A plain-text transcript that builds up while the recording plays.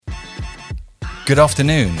Good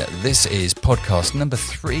afternoon. This is podcast number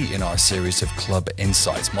 3 in our series of Club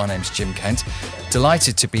Insights. My name's Jim Kent.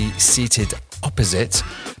 Delighted to be seated opposite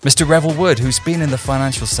Mr. Revel Wood, who's been in the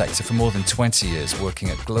financial sector for more than 20 years, working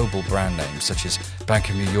at global brand names such as Bank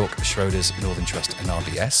of New York, Schroders, Northern Trust and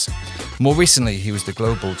RBS. More recently, he was the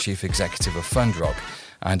global chief executive of Fundrock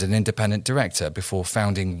and an independent director before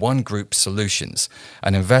founding One Group Solutions,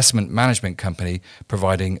 an investment management company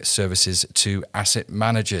providing services to asset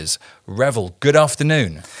managers. Revel, good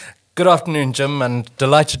afternoon. Good afternoon, Jim, and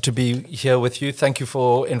delighted to be here with you. Thank you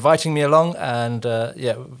for inviting me along, and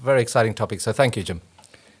very exciting topic, so thank you, Jim.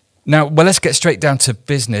 Now, well, let's get straight down to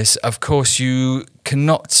business. Of course, you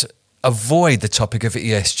cannot avoid the topic of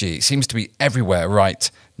ESG. It seems to be everywhere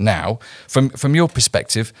right now. From your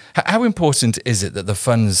perspective, how important is it that the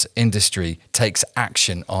funds industry takes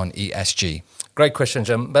action on ESG? Great question,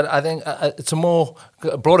 Jim. But I think it's a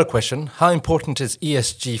broader question. How important is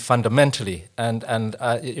ESG fundamentally? And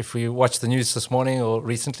if we watch the news this morning or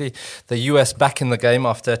recently, the US back in the game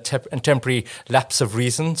after a temporary lapse of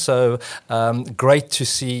reason. So great to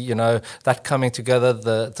see, that coming together,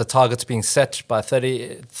 the targets being set by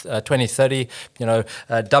 2030,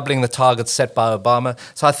 doubling the targets set by Obama.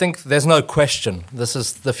 So I think there's no question. This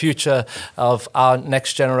is the future of our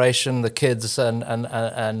next generation, the kids,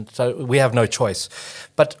 and so we have no choice.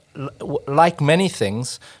 But like many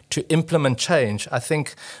things, to implement change, I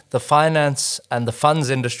think the finance and the funds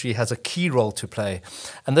industry has a key role to play.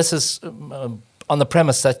 And this is on the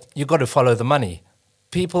premise that you've got to follow the money.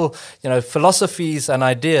 People, philosophies and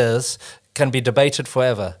ideas can be debated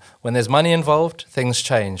forever. When there's money involved, things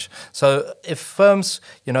change. So if firms,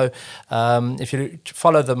 if you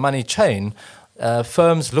follow the money chain,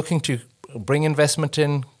 firms looking to bring investment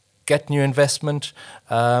in, get new investment,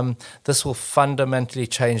 this will fundamentally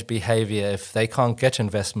change behavior if they can't get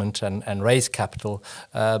investment and raise capital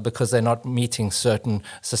because they're not meeting certain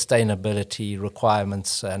sustainability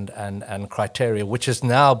requirements and criteria, which is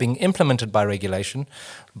now being implemented by regulation.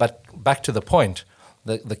 But back to the point,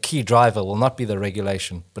 the key driver will not be the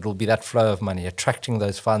regulation, but will be that flow of money, attracting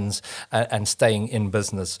those funds and staying in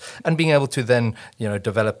business and being able to then,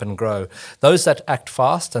 develop and grow. Those that act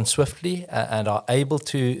fast and swiftly and are able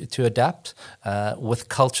to adapt with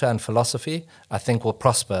culture and philosophy, I think will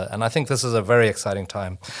prosper. And I think this is a very exciting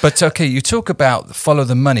time. But okay, you talk about follow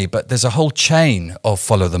the money, but there's a whole chain of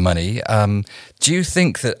follow the money. Do you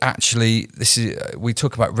think that actually we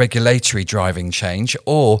talk about regulatory driving change,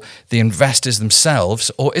 or the investors themselves,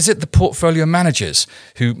 or is it the portfolio managers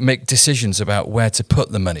who make decisions about where to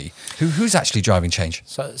put the money? Who's actually driving change?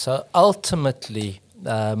 So ultimately,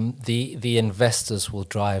 the investors will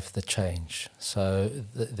drive the change. So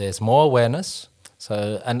there's more awareness.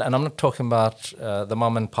 So, and I'm not talking about the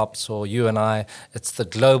mom and pops or you and I. It's the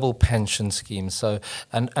global pension scheme. So,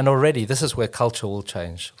 and already this is where culture will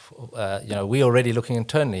change. We're already looking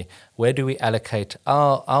internally. Where do we allocate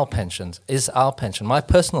our pensions? Is our pension, my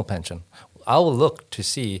personal pension? I will look to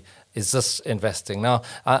see, is this investing? Now,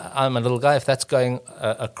 I'm a little guy. If that's going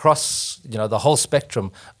across, the whole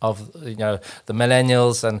spectrum of, the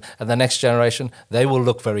millennials and the next generation, they will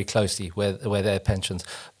look very closely where their pensions.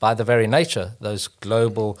 By the very nature, those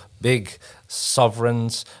global big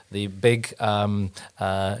sovereigns, the big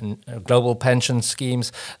global pension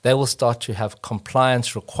schemes, they will start to have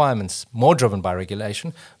compliance requirements more driven by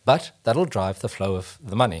regulation, but that'll drive the flow of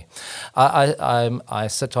the money. I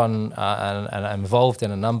sit on and I'm involved in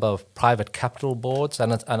a number of private capital boards,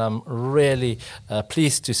 and I'm really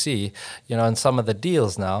pleased to see, in some of the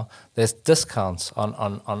deals now, there's discounts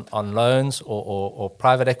on loans or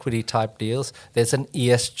private equity type deals. There's an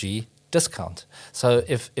ESG discount. So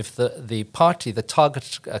if the party, the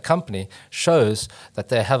target company, shows that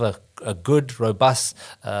they have a good, robust,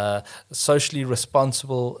 socially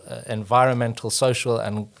responsible, environmental, social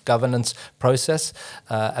and governance process,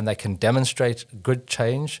 and they can demonstrate good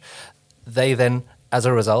change, they then, as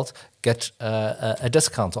a result, get a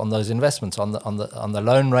discount on those investments, on the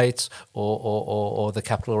loan rates or the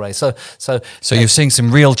capital raise. So you're seeing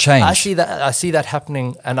some real change. I see that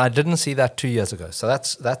happening, and I didn't see that 2 years ago. So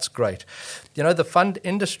that's great. The fund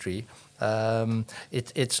industry.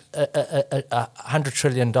 It's a $100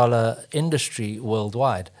 trillion industry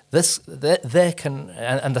worldwide. There can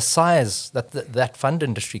and the size that fund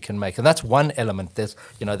industry can make, and that's one element. There's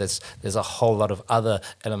a whole lot of other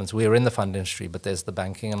elements. We're in the fund industry, but there's the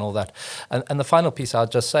banking and all that. And the final piece I'll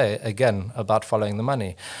just say again about following the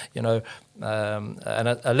money. And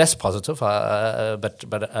a less positive,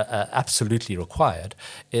 but absolutely required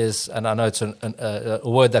is, and I know it's a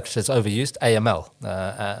word that is overused, AML,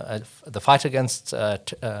 the fight against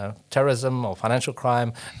terrorism or financial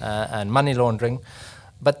crime and money laundering.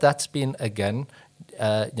 but that's been, again,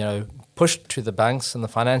 pushed to the banks and the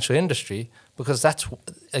financial industry, because that's,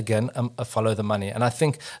 again, a follow the money. And I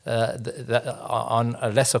think that on a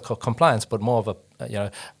lesser compliance, but more of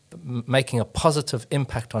a, making a positive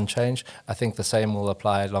impact on change, I think the same will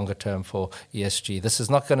apply longer term for ESG. This is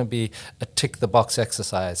not going to be a tick-the-box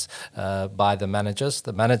exercise by the managers.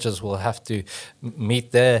 The managers will have to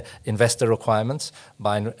meet their investor requirements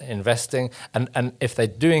by investing. And if they're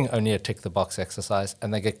doing only a tick-the-box exercise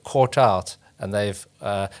and they get caught out and they've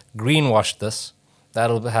greenwashed this,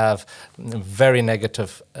 that'll have very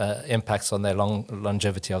negative impacts on their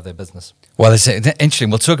longevity of their business. Well, it's interesting.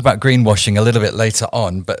 We'll talk about greenwashing a little bit later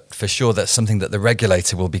on, but for sure that's something that the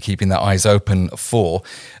regulator will be keeping their eyes open for.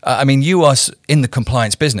 I mean, you are in the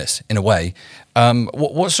compliance business, in a way.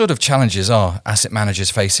 What sort of challenges are asset managers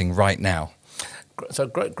facing right now? So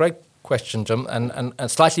great question, Jim,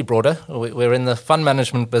 and slightly broader. We're in the fund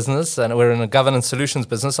management business and we're in a governance solutions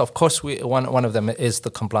business. Of course, one of them is the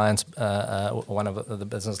compliance. One of the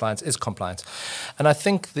business lines is compliance, and I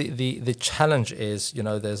think the challenge is,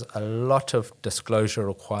 there's a lot of disclosure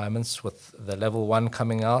requirements with the level 1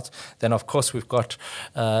 coming out. Then, of course, we've got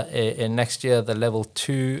in next year the level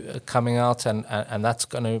 2 coming out, and that's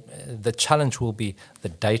going to. The challenge will be the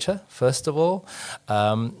data first of all,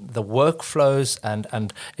 the workflows,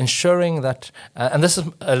 and ensuring that, and this is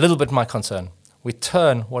a little bit my concern, we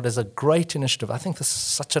turn what is a great initiative. I think this is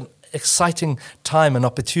such an exciting time and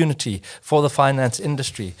opportunity for the finance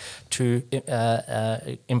industry to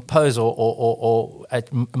impose or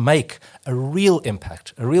make a real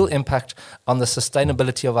impact on the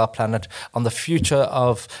sustainability of our planet, on the future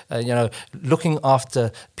of looking after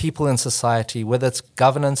people in society, whether it's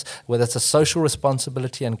governance, whether it's a social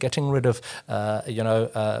responsibility, and getting rid of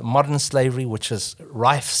modern slavery, which is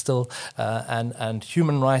rife still, and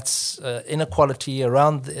human rights inequality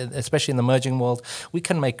around, especially in the emerging world. We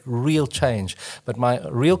can make real change. But my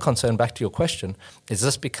real concern, back to your question, is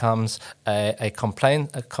this becomes a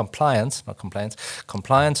compliance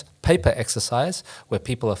paper exercise where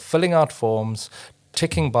people are filling out forms,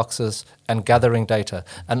 ticking boxes, and gathering data.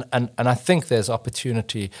 And I think there's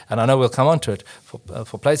opportunity, and I know we'll come on to it,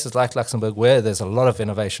 for places like Luxembourg where there's a lot of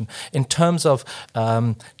innovation in terms of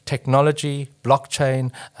technology,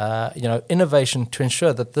 blockchain, innovation, to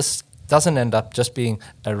ensure that this doesn't end up just being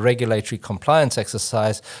a regulatory compliance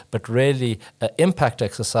exercise, but really an impact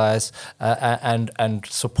exercise, and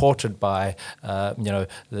supported by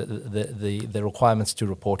the requirements to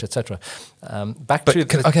report, etc.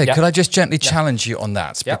 Could I just gently challenge you on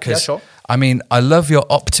that? Because sure. I mean, I love your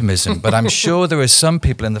optimism, but I'm sure there are some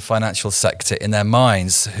people in the financial sector in their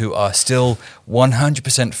minds who are still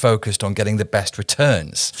 100% focused on getting the best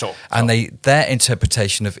returns. Sure. And their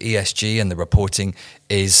interpretation of ESG and the reporting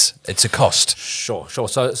is it's a cost. Sure.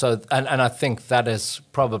 So I think that is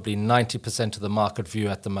probably 90% of the market view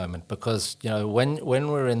at the moment, because when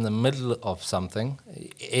we're in the middle of something,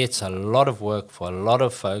 it's a lot of work for a lot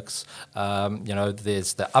of folks.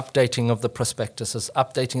 There's the updating of the prospectuses,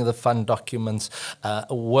 updating of the fund documents,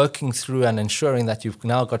 working through and ensuring that you've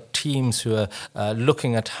now got teams who are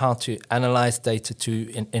looking at how to analyze data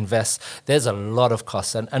to invest. There's a lot of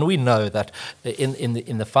costs, and we know that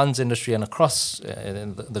in the funds industry and across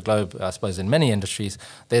in the globe, I suppose in many industries,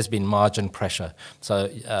 there's been margin pressure. So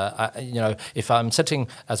if I'm sitting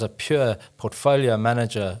as a pure portfolio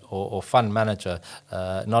manager or fund manager,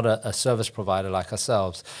 not a service provider like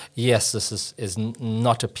ourselves, yes, this is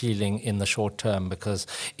not appealing in the short term, because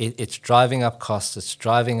it's driving up costs, it's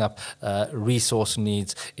driving up resource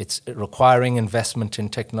needs, it's requiring investment in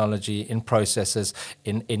technology, in processes,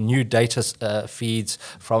 in new data feeds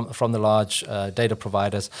from the large data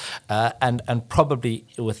providers, and probably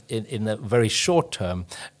in the very short term,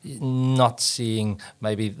 not seeing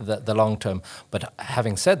maybe the long term. But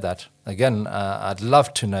having said that, again, I'd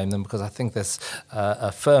love to name them, because I think there's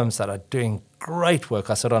firms that are doing great work.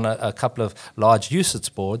 I sit on a couple of large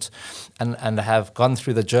UCITS boards and have gone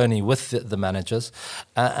through the journey with the managers.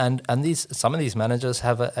 And some of these managers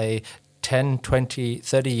have a 10, 20,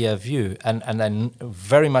 30-year view, and then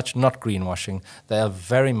very much not greenwashing. They are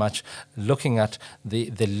very much looking at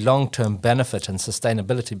the long-term benefit and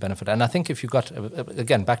sustainability benefit. And I think if you've got,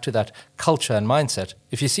 again, back to that culture and mindset,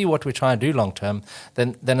 if you see what we're trying to do long-term,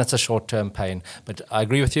 then it's a short-term pain. But I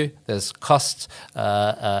agree with you. There's costs,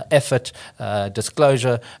 effort,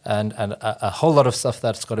 disclosure, and a whole lot of stuff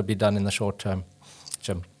that's got to be done in the short term.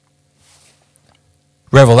 Jim.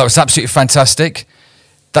 Revel, that was absolutely fantastic.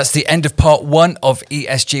 That's the end of part 1 of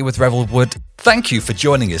ESG with Revel Wood. Thank you for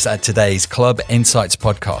joining us at today's Club Insights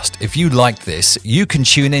podcast. If you liked this, you can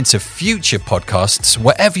tune into future podcasts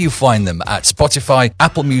wherever you find them at Spotify,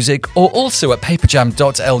 Apple Music, or also at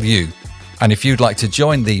paperjam.lu. And if you'd like to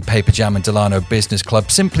join the Paperjam and Delano Business Club,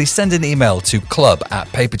 simply send an email to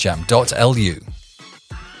club@paperjam.lu.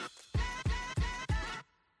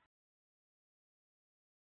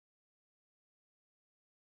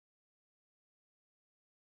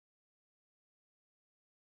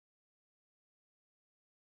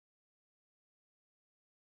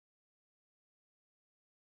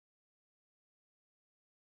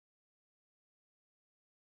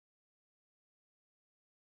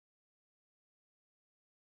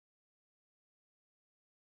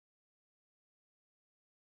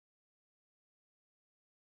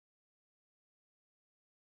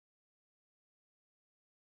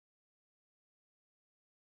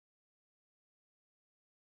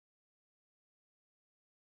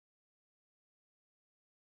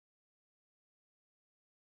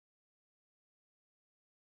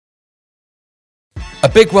 A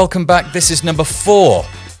big welcome back. This is number 4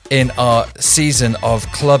 in our season of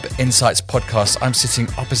Club Insights podcast. I'm sitting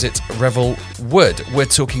opposite Revel Wood. We're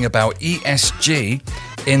talking about ESG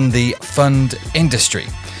in the fund industry.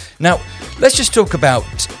 Now, let's just talk about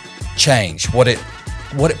change, what it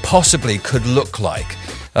possibly could look like.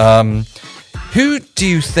 Who do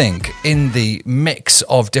you think in the mix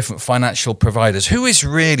of different financial providers, who is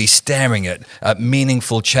really staring at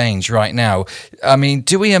meaningful change right now? I mean,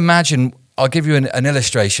 do we imagine... I'll give you an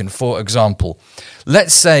illustration. For example,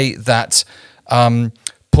 let's say that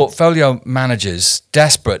portfolio managers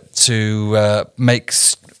desperate to make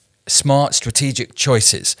smart strategic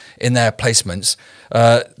choices in their placements,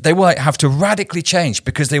 they will have to radically change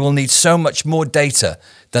because they will need so much more data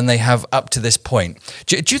than they have up to this point.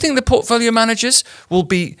 Do you think the portfolio managers will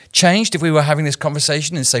be changed if we were having this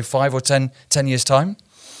conversation in, say, 5 or 10 years' time?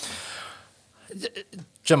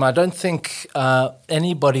 Jim, I don't think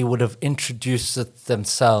anybody would have introduced it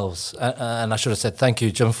themselves. And I should have said thank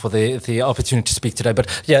you, Jim, for the opportunity to speak today. But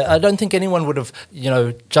yeah, I don't think anyone would have,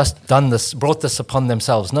 just done this, brought this upon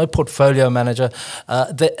themselves. No portfolio manager.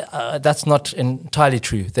 That's not entirely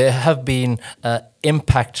true. There have been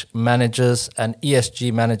impact managers and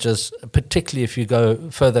ESG managers, particularly if you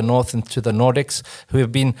go further north into the Nordics, who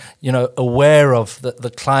have been, aware of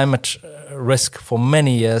the climate risk for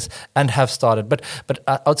many years and have started. But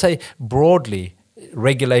I would say broadly,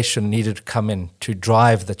 regulation needed to come in to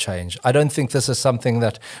drive the change. I don't think this is something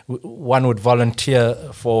that one would volunteer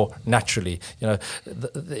for naturally.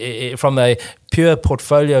 From a pure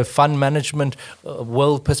portfolio fund management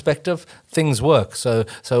world perspective, things work. So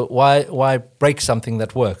why break something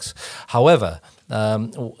that works? However,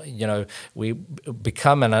 we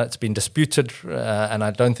become, and it's been disputed, and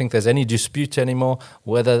I don't think there's any dispute anymore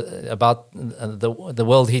whether about the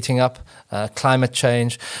world heating up, climate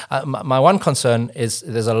change. My one concern is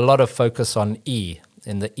there's a lot of focus on E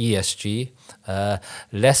in the ESG,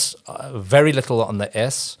 very little on the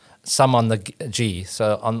S, some on the G.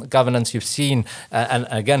 So on governance, you've seen, and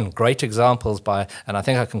again, great examples and I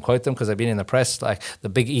think I can quote them because they've been in the press, like the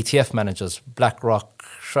big ETF managers, BlackRock,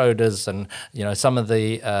 Schroders, and some of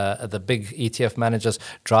the big ETF managers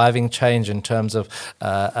driving change in terms of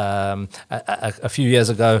a few years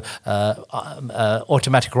ago,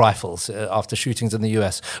 automatic rifles after shootings in the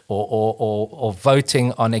US, or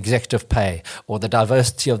voting on executive pay, or the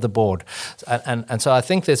diversity of the board, and so I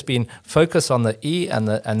think there's been focus on the E and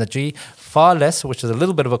the G, far less, which is a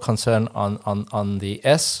little bit of a concern on the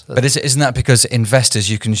S. But isn't that because investors,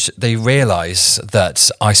 they realise that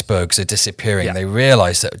icebergs are disappearing, Yeah. They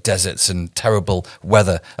realise that deserts and terrible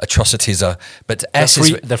weather atrocities are, but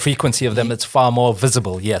the frequency of them, it's far more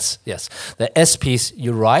visible. Yes. The S piece,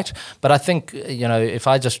 you're right, but I think if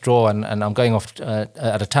I just draw, and I'm going off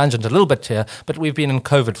at a tangent a little bit here, but we've been in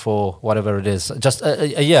COVID for whatever it is, just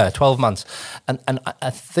a year, 12 months, and I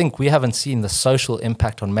think we haven't seen the social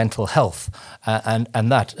impact on mental health,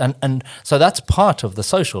 and so that's part of the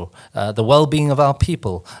social, the well-being of our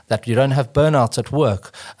people, that you don't have burnouts at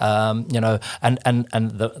work, and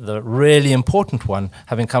the really important one,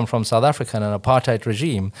 having come from South Africa and an apartheid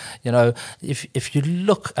regime, if you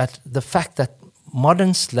look at the fact that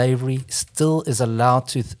modern slavery still is allowed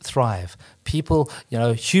to thrive. people,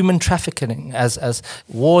 human trafficking as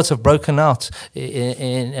wars have broken out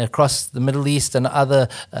in across the Middle East and other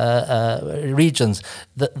regions.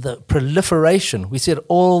 The proliferation, we see it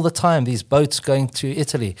all the time, these boats going to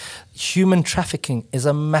Italy. Human trafficking is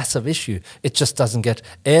a massive issue. It just doesn't get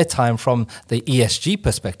airtime from the ESG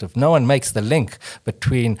perspective. No one makes the link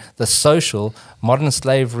between the social, modern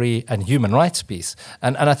slavery, and human rights piece.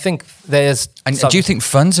 And I think there's... And do you think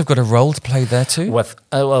funds have got a role to play there too?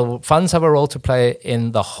 Well, funds have a role to play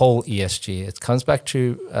in the whole ESG. It comes back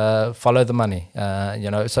to follow the money,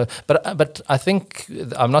 But I think,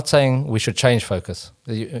 I'm not saying we should change focus.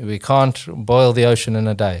 We can't boil the ocean in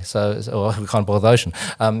a day. Or we can't boil the ocean.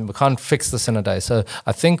 We can't fix this in a day. So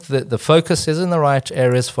I think that the focus is in the right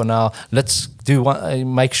areas for now. Let's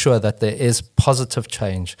make sure that there is positive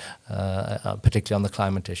change, particularly on the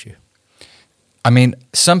climate issue. I mean,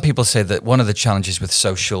 some people say that one of the challenges with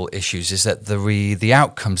social issues is that the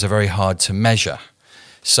outcomes are very hard to measure.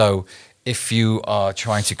 So if you are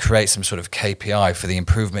trying to create some sort of KPI for the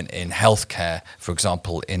improvement in healthcare, for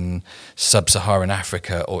example, in sub-Saharan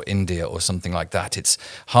Africa or India or something like that, it's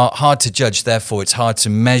hard to judge. Therefore, it's hard to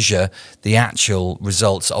measure the actual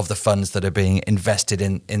results of the funds that are being invested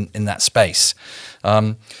in that space.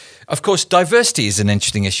 Of course, diversity is an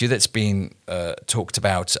interesting issue that's been talked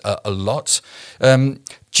about a lot.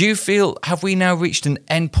 Do you feel, have we now reached an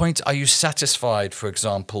end point? Are you satisfied, for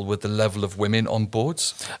example, with the level of women on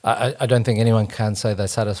boards? I don't think anyone can say they're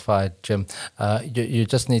satisfied, Jim. You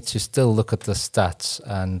just need to still look at the stats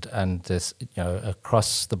and this,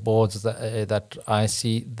 across the boards that I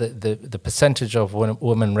see, the percentage of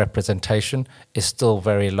women representation is still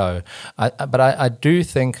very low. But I do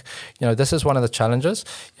think, this is one of the challenges.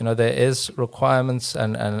 There is requirements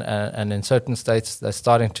and in certain states they're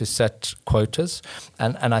starting to set quotas.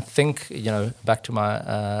 And I think, back to my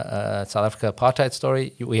South Africa apartheid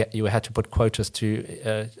story, you had to put quotas to,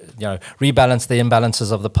 rebalance the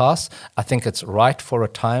imbalances of the past. I think it's right for a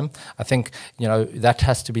time. I think, that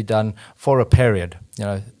has to be done for a period.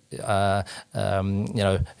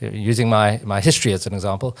 Using my history as an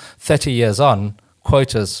example, 30 years on,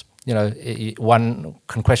 quotas, one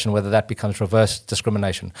can question whether that becomes reverse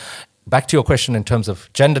discrimination. Back to your question in terms of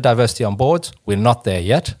gender diversity on boards, we're not there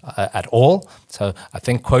yet at all. So I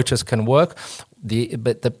think quotas can work.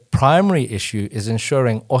 But the primary issue is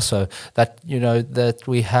ensuring also that that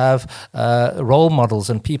we have role models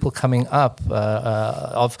and people coming up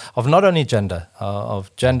of not only gender, of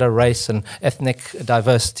gender, race, and ethnic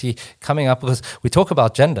diversity coming up, because we talk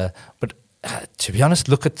about gender, but to be honest,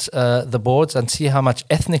 look at the boards and see how much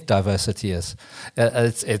ethnic diversity is.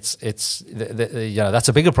 It's that's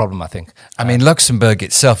a bigger problem, I think. I mean, Luxembourg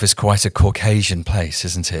itself is quite a Caucasian place,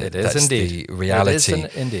 isn't it? It is. That's indeed the reality. It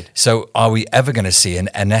is indeed. So, are we ever going to see an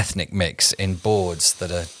ethnic mix in boards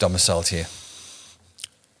that are domiciled here?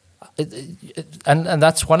 And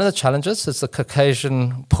that's one of the challenges. It's the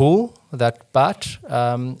Caucasian pool. Does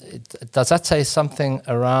that say something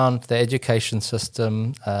around the education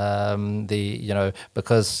system?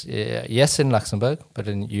 Because yes, in Luxembourg, but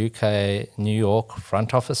in UK, New York,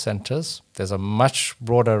 front office centres, there's a much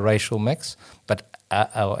broader racial mix,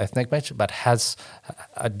 or ethnic mix. But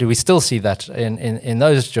do we still see that in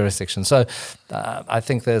those jurisdictions? So I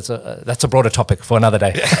think that's a broader topic for another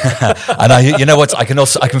day. And you know what? I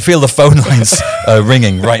can feel the phone lines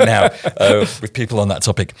ringing right now with people on that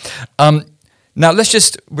topic. Now, let's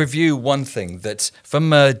just review one thing, that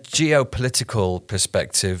from a geopolitical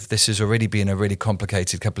perspective, this has already been a really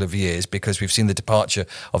complicated couple of years because we've seen the departure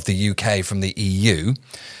of the UK from the EU.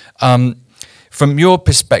 From your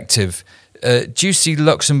perspective, do you see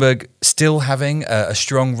Luxembourg still having a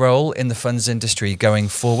strong role in the funds industry going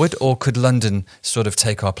forward, or could London sort of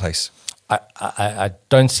take our place? I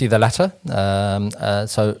don't see the latter.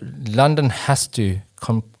 So London has to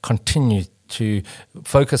continue to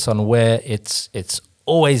focus on where it's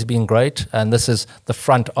always been great, and this is the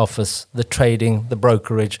front office, the trading, the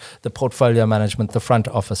brokerage, the portfolio management, the front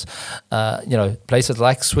office. Places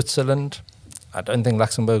like Switzerland, I don't think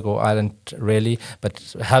Luxembourg or Ireland really,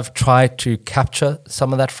 but have tried to capture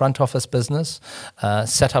some of that front office business,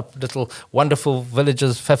 set up little wonderful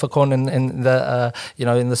villages, Pfefferkorn in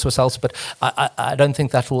the Swiss Alps. But I don't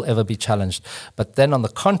think that will ever be challenged. But then on the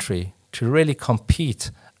contrary, to really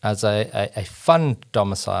compete as a fund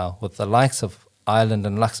domicile with the likes of Ireland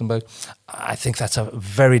and Luxembourg. I think that's a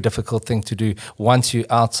very difficult thing to do once you're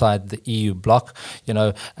outside the EU bloc,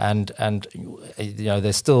 and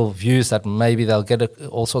there's still views that maybe they'll get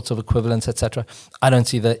all sorts of equivalents, etc. I don't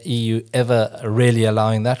see the EU ever really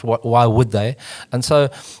allowing that. Why would they? And so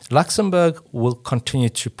Luxembourg will continue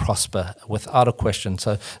to prosper without a question.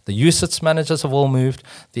 So the UCITS managers have all moved.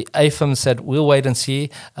 The AIFM said, we'll wait and see.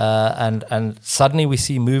 And suddenly we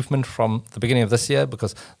see movement from the beginning of this year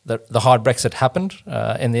because the hard Brexit happened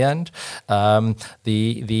in the end.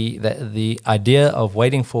 The idea of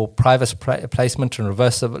waiting for private placement and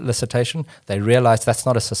reverse solicitation, they realized that's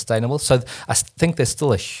not as sustainable. So I think there's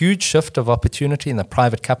still a huge shift of opportunity in the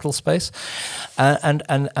private capital space, and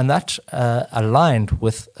that aligned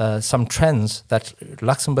with some trends that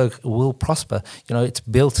Luxembourg will prosper. It's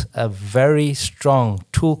built a very strong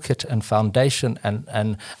toolkit and foundation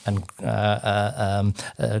and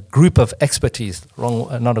group of expertise.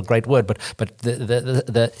 Not a great word, but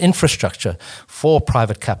the infrastructure for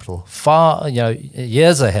private capital, far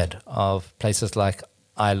years ahead of places like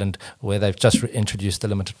Ireland, where they've just introduced a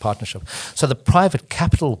limited partnership. So the private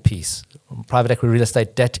capital piece, private equity, real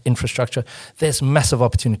estate, debt, infrastructure, there's massive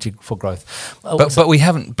opportunity for growth. But we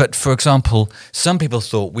haven't. But for example, some people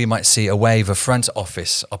thought we might see a wave of front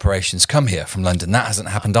office operations come here from London. That hasn't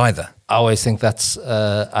happened either. I always think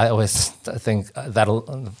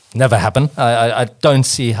that'll never happen. I don't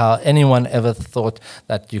see how anyone ever thought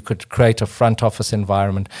that you could create a front office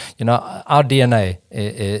environment. Our DNA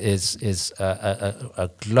is a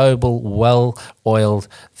global, well-oiled,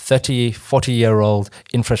 30, 40-year-old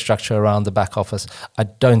infrastructure around the back office. I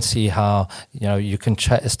don't see how you can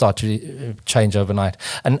start to change overnight.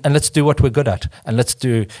 And let's do what we're good at, and let's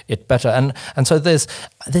do it better. And so there's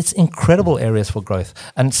incredible areas for growth,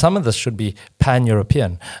 and some of this should be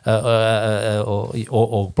pan-European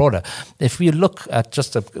or broader. If we look at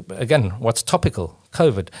just again what's topical,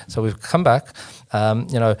 COVID. So we've come back.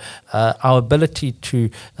 Our ability to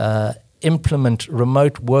implement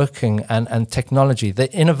remote working and technology,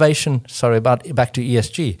 the innovation, back to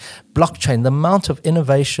ESG, blockchain, the amount of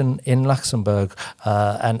innovation in Luxembourg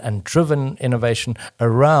and driven innovation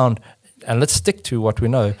around, and let's stick to what we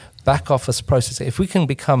know, back office processing. If we can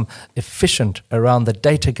become efficient around the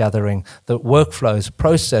data gathering, the workflows,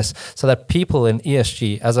 process, so that people in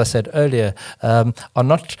ESG, as I said earlier, are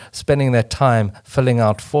not spending their time filling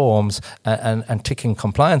out forms and ticking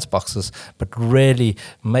compliance boxes, but really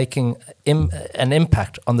making an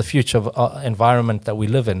impact on the future of our environment that we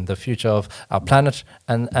live in, the future of our planet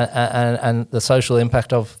and the social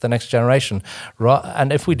impact of the next generation.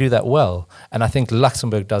 And if we do that well, and I think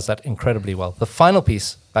Luxembourg does that incredibly well. The final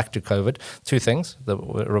piece, back to COVID, two things, the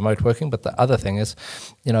remote working, but the other thing is,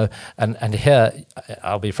 and here,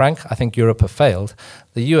 I'll be frank, I think Europe have failed.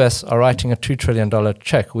 The US are writing a $2 trillion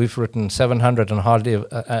check. We've written 700 and hardly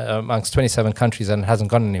amongst 27 countries, and it hasn't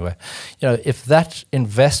gone anywhere. If that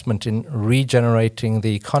investment in regenerating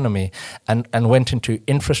the economy and went into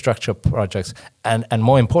infrastructure projects and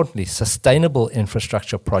more importantly, sustainable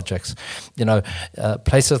infrastructure projects,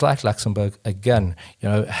 places like Luxembourg, again,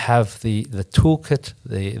 have the toolkit,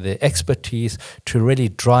 the expertise to really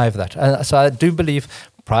drive that. So I do believe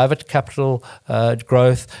private capital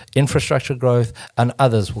growth, infrastructure growth, and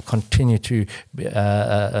others will continue to,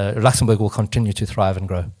 Luxembourg will continue to thrive and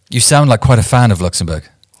grow. You sound like quite a fan of Luxembourg.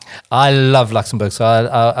 I love Luxembourg. So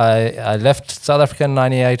I left South Africa in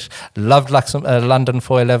 98, loved London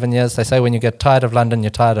for 11 years. They say when you get tired of London,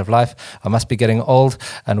 you're tired of life. I must be getting old.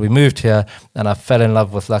 And we moved here, and I fell in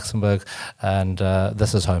love with Luxembourg, and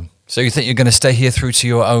this is home. So you think you're going to stay here through to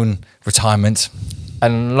your own retirement?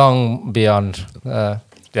 And long beyond.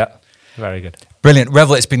 Yeah, very good. Brilliant.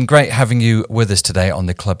 Revel, it's been great having you with us today on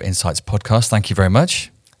the Club Insights podcast. Thank you very much.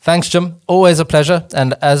 Thanks, Jim. Always a pleasure.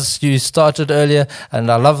 And as you started earlier, and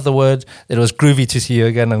I love the word, it was groovy to see you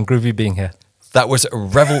again and groovy being here. That was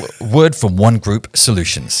Revel Wood from One Group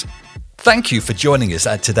Solutions. Thank you for joining us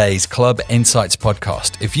at today's Club Insights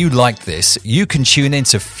podcast. If you liked this, you can tune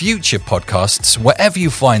into future podcasts wherever you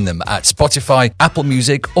find them at Spotify, Apple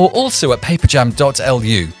Music, or also at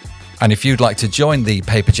paperjam.lu. And if you'd like to join the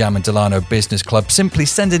Paperjam and Delano Business Club, simply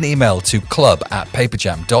send an email to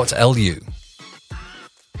club@paperjam.lu.